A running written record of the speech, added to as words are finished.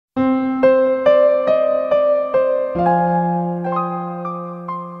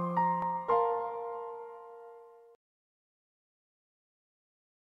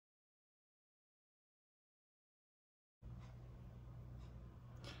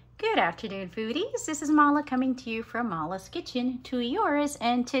Good afternoon, foodies. This is Mala coming to you from Mala's Kitchen to yours,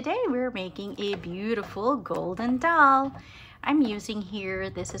 and today we're making a beautiful golden dal. I'm using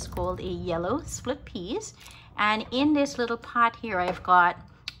here, this is called a yellow split peas, and in this little pot here I've got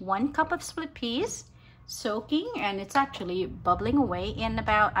 1 cup of split peas soaking, and it's actually bubbling away in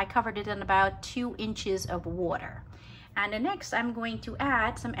about, I covered it in about 2 inches of water. And then next I'm going to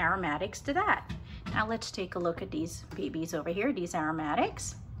add some aromatics to that. Now let's take a look at these babies over here, these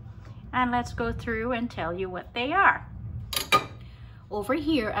aromatics. And let's go through and tell you what they are. Over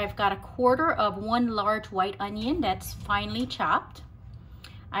here, I've got 1/4 of 1 large white onion that's finely chopped.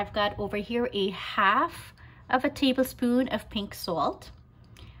 I've got over here 1/2 of a tablespoon of pink salt.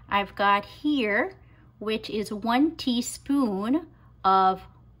 I've got here, which is 1 teaspoon of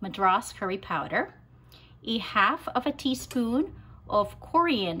madras curry powder, 1/2 of a teaspoon of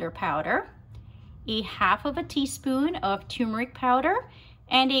coriander powder, 1/2 of a teaspoon of turmeric powder,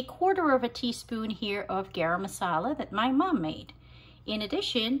 and 1/4 of a teaspoon here of garam masala that my mom made. In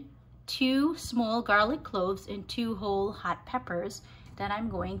addition, 2 small garlic cloves and 2 whole hot peppers that I'm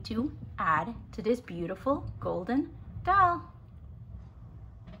going to add to this beautiful golden dal.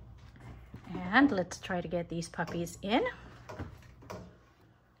 And let's try to get these puppies in.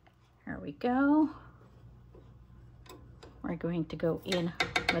 Here we go. We're going to go in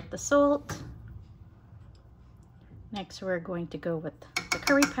with the salt. Next, we're going to go with the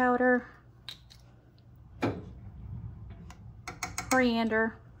curry powder,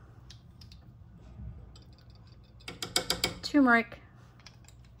 coriander, turmeric,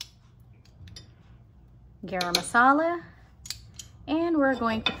 garam masala, and we're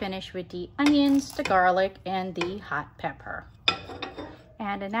going to finish with the onions, the garlic, and the hot pepper.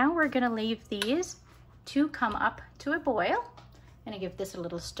 And now we're going to leave these to come up to a boil. I'm going to give this a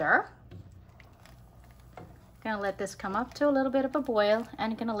little stir. Gonna let this come up to a little bit of a boil,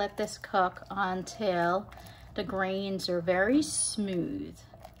 and gonna let this cook until the grains are very smooth.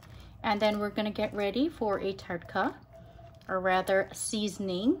 And then we're gonna get ready for a tardka, or rather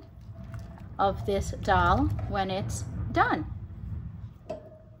seasoning of this dal when it's done.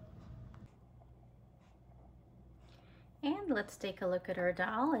 And let's take a look at our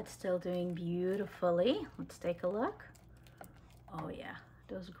dal. It's still doing beautifully. Let's take a look. Oh yeah,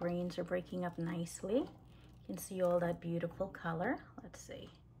 those grains are breaking up nicely. You can see all that beautiful color. Let's see.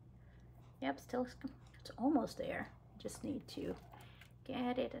 Yep, still, it's almost there. Just need to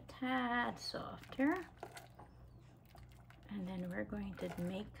get it a tad softer. And then we're going to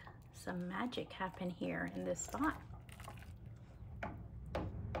make some magic happen here in this spot.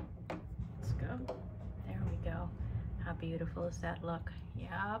 Let's go. There we go. How beautiful does that look?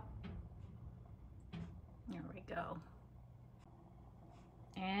 Yep. There we go.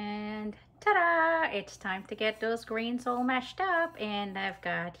 And ta-da! It's time to get those grains all mashed up, and I've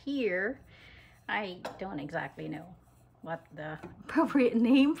got here, I don't exactly know what the appropriate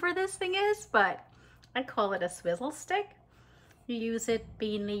name for this thing is, but I call it a swizzle stick. You use it,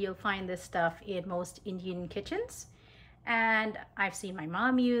 mainly you'll find this stuff in most Indian kitchens, and I've seen my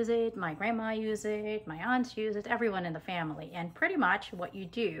mom use it, my grandma use it, my aunts use it, everyone in the family. And pretty much what you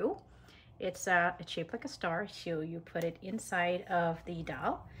do, it's shaped like a star, so you put it inside of the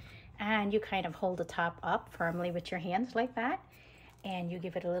dal, and you kind of hold the top up firmly with your hands like that, and you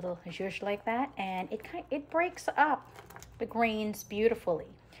give it a little zhuzh like that, and it breaks up the grains beautifully.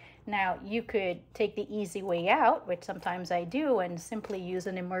 Now you could take the easy way out, which sometimes I do, and simply use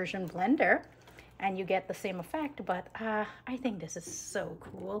an immersion blender, and you get the same effect. But I think this is so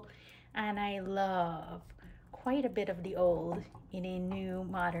cool, and I love quite a bit of the old in a new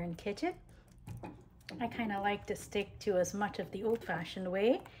modern kitchen. I kind of like to stick to as much of the old-fashioned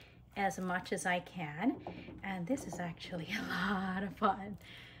way as much as I can, and this is actually a lot of fun,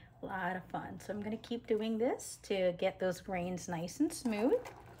 so I'm going to keep doing this to get those grains nice and smooth.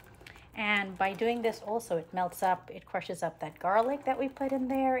 And by doing this also, it melts up, it crushes up that garlic that we put in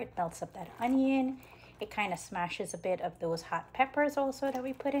there, it melts up that onion, it kind of smashes a bit of those hot peppers also that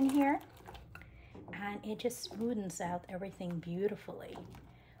we put in here, and it just smoothens out everything beautifully.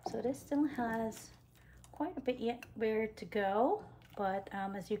 So this still has quite a bit yet where to go, but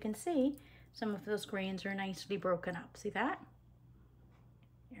as you can see, some of those grains are nicely broken up. See that?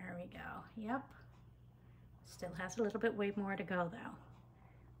 There we go. Yep. Still has a little bit way more to go though.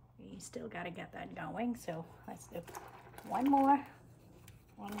 We still got to get that going, so let's do one more.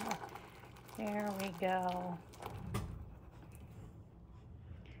 There we go.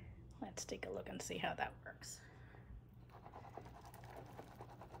 Let's take a look and see how that works.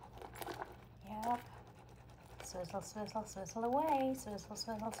 Yep. Swizzle, swizzle, swizzle away. Swizzle,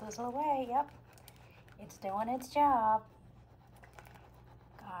 swizzle, swizzle away. Yep. It's doing its job.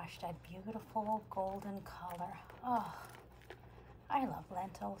 gosh, that beautiful golden color. Oh, I love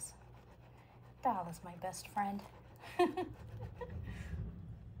lentils. Dhal is my best friend.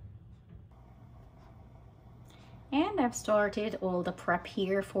 And I've started all the prep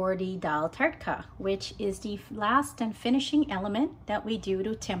here for the dal tardka, which is the last and finishing element that we do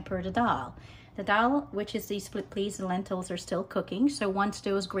to temper the dal. The dal, which is the split peas and lentils, are still cooking. So once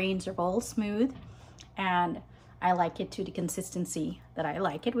those grains are all smooth, and I like it to the consistency that I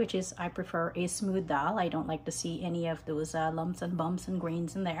like it, which is I prefer a smooth dal. I don't like to see any of those lumps and bumps and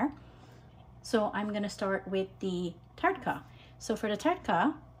grains in there. So I'm gonna start with the tardka. So for the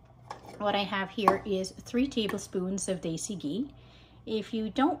tardka, what I have here is 3 tablespoons of desi ghee. If you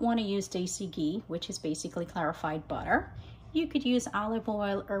don't want to use desi ghee, which is basically clarified butter, you could use olive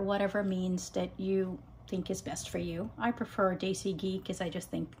oil or whatever means that you think is best for you. I prefer desi ghee because I just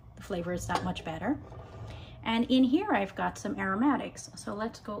think the flavor is that much better. And in here I've got some aromatics. So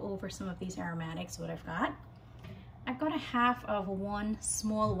let's go over some of these aromatics, what I've got. I've got a half of 1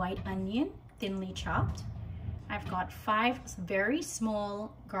 small white onion, thinly chopped. I've got 5 very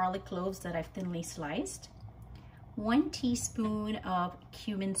small garlic cloves that I've thinly sliced. 1 teaspoon of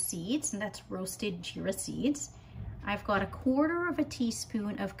cumin seeds, and that's roasted jeera seeds. I've got 1/4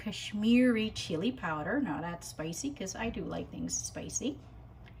 teaspoon of Kashmiri chili powder. Now that's spicy because I do like things spicy.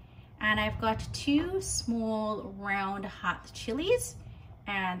 And I've got 2 small round hot chilies,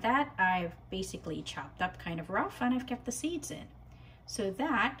 and that I've basically chopped up kind of rough, and I've kept the seeds in. So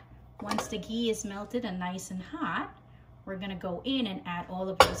that once the ghee is melted and nice and hot, we're gonna go in and add all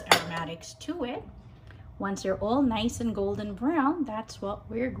of those aromatics to it. Once they're all nice and golden brown, that's what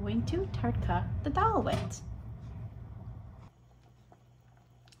we're going to tardka the dal with.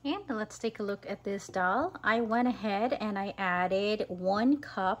 And let's take a look at this dal. I went ahead and I added 1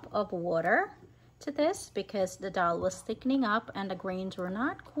 cup of water to this because the dal was thickening up and the grains were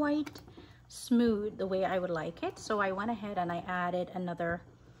not quite smooth the way I would like it. So I went ahead and I added another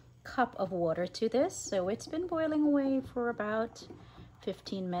cup of water to this. So it's been boiling away for about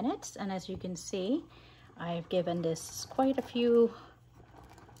 15 minutes, and as you can see, I've given this quite a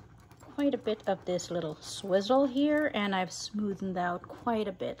bit of this little swizzle here, and I've smoothened out quite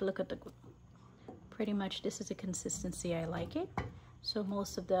a bit. Look at the, pretty much this is the consistency I like it. So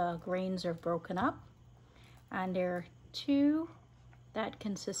most of the grains are broken up and they're to that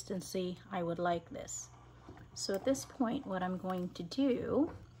consistency I would like this. So at this point, what I'm going to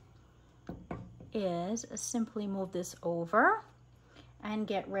do is simply move this over and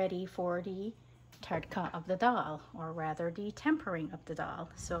get ready for the tardka of the dal, or rather the tempering of the dal.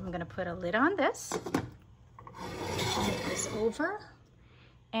 So I'm going to put a lid on this, move this over,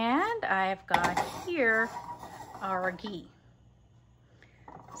 and I've got here our ghee.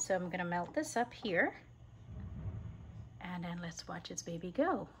 So I'm going to melt this up here, and then let's watch this baby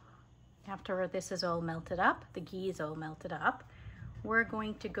go. After this is all melted up, the ghee is all melted up, we're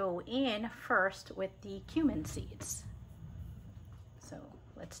going to go in first with the cumin seeds. So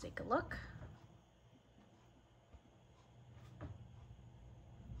let's take a look.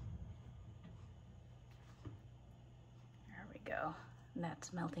 There we go. And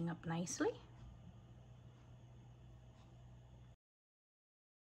that's melting up nicely.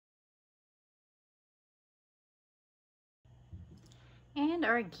 And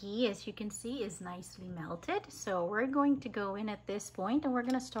our ghee, as you can see, is nicely melted. So we're going to go in at this point and we're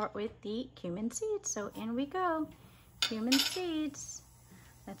going to start with the cumin seeds. So in we go. Cumin seeds.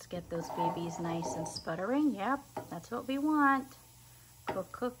 Let's get those babies nice and sputtering. Yep, that's what we want.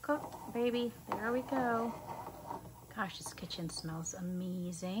 Cook, cook, cook, baby. There we go. Gosh, this kitchen smells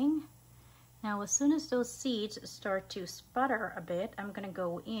amazing. Now, as soon as those seeds start to sputter a bit, I'm going to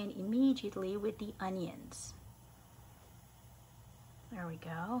go in immediately with the onions. There we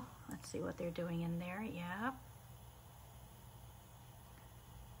go. Let's see what they're doing in there. Yep.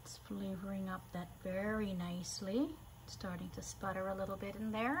 It's flavoring up that very nicely. It's starting to sputter a little bit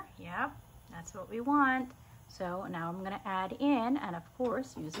in there. Yep, that's what we want. So now I'm going to add in, and of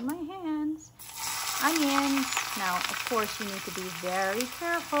course, using my hands, onions. Now, of course, you need to be very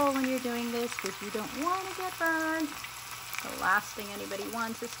careful when you're doing this because you don't want to get burned. The last thing anybody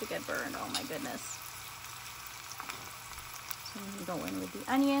wants is to get burned. Oh my goodness. So I'm going to go in with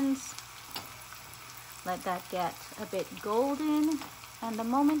the onions. Let that get a bit golden. And the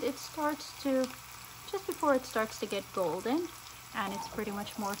moment it starts to, just before it starts to get golden, and it's pretty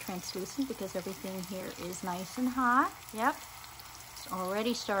much more translucent because everything here is nice and hot. Yep. It's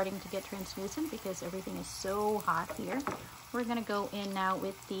already starting to get translucent because everything is so hot here. We're going to go in now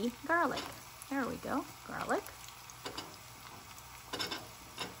with the garlic. There we go. Garlic.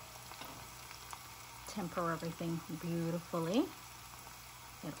 Temper everything beautifully.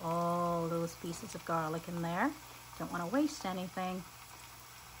 Get all those pieces of garlic in there. Don't want to waste anything.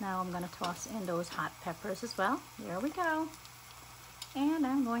 Now I'm going to toss in those hot peppers as well. There we go. And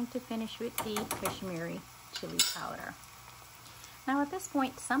I'm going to finish with the Kashmiri Chili powder. Now at this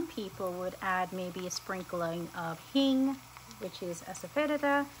point, some people would add maybe a sprinkling of hing, which is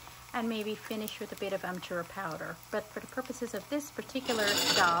asafoetida, and maybe finish with a bit of amchur powder. But for the purposes of this particular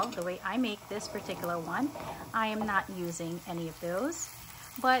dal, the way I make this particular one, I am not using any of those.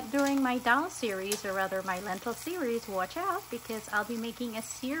 But during my dal series, or rather my lentil series, watch out, because I'll be making a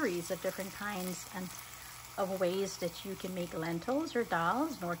series of different kinds and of ways that you can make lentils or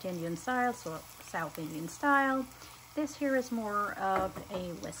dals, North Indian style, so South Indian style. This here is more of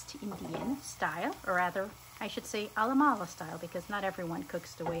a West Indian style, or rather, I should say Mala style, because not everyone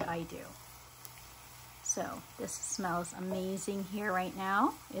cooks the way I do. So this smells amazing here right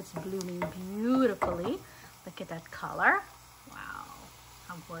now. It's blooming beautifully. Look at that color. Wow,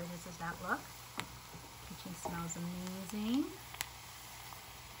 how gorgeous does that look? Kitchen smells amazing.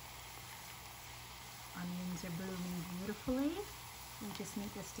 Onions are blooming beautifully. We just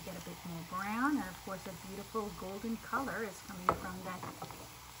need this to get a bit more brown, and of course a beautiful golden color is coming from that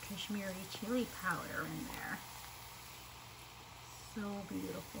Kashmiri chili powder in there. So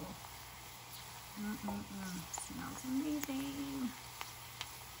beautiful. Smells amazing.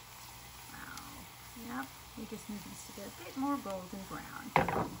 Wow. Yep. We just need this to get a bit more golden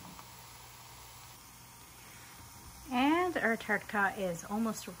brown. And our Tardka is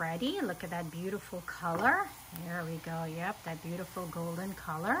almost ready. Look at that beautiful color. There we go. Yep, that beautiful golden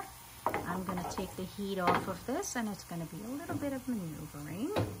color. I'm going to take the heat off of this, and it's going to be a little bit of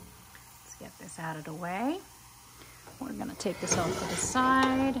maneuvering. Let's get this out of the way. We're going to take this off to the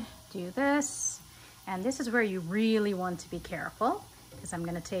side, do this. And this is where you really want to be careful, because I'm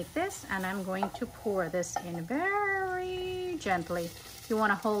going to take this and I'm going to pour this in very gently. You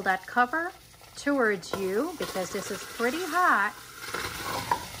want to hold that cover towards you, because this is pretty hot.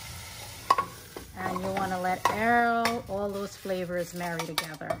 And you want to let all those flavors marry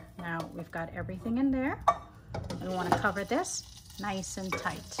together. Now we've got everything in there. We want to cover this nice and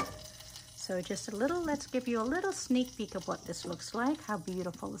tight. So just a little, let's give you a little sneak peek of what this looks like. How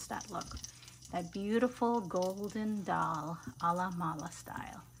beautiful does that look? That beautiful golden dal a la Mala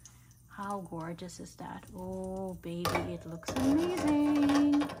style. How gorgeous is that? Oh baby, it looks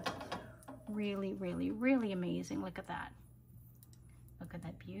amazing. Really, really, really amazing. Look at that. Look at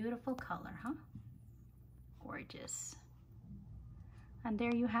that beautiful color, huh? Gorgeous. And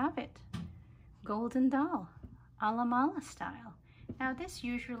there you have it. Golden dal a la Mala style. Now this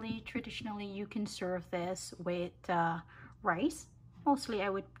usually, traditionally, you can serve this with rice. Mostly I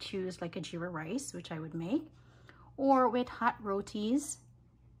would choose like a jeera rice, which I would make, or with hot rotis.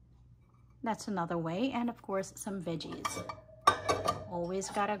 That's another way. And of course, some veggies. Always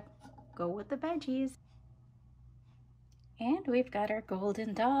gotta go with the veggies. And we've got our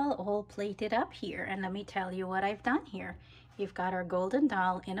golden dal all plated up here. And let me tell you what I've done here. You've got our golden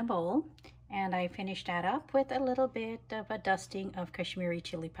dal in a bowl, and I finished that up with a little bit of a dusting of Kashmiri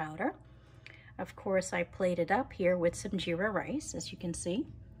chili powder. Of course, I plated up here with some jeera rice, as you can see.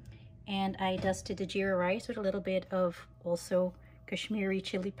 And I dusted the jeera rice with a little bit of also Kashmiri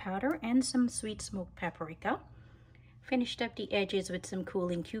chili powder and some sweet smoked paprika. Finished up the edges with some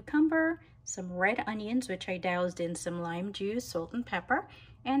cooling cucumber, some red onions, which I doused in some lime juice, salt and pepper,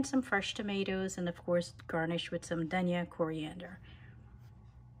 and some fresh tomatoes, and of course garnished with some dhania coriander.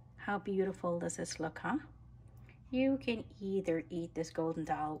 How beautiful does this look, huh? You can either eat this golden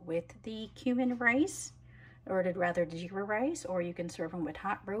dal with the cumin rice, or rather the jeera rice, or you can serve them with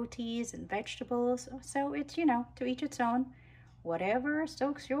hot rotis and vegetables. So it's, you know, to each its own, whatever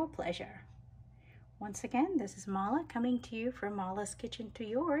stokes your pleasure. Once again, this is Mala coming to you from Mala's Kitchen to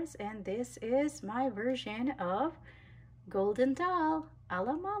Yours, and this is my version of golden dal a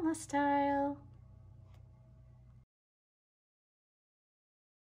la Mala style.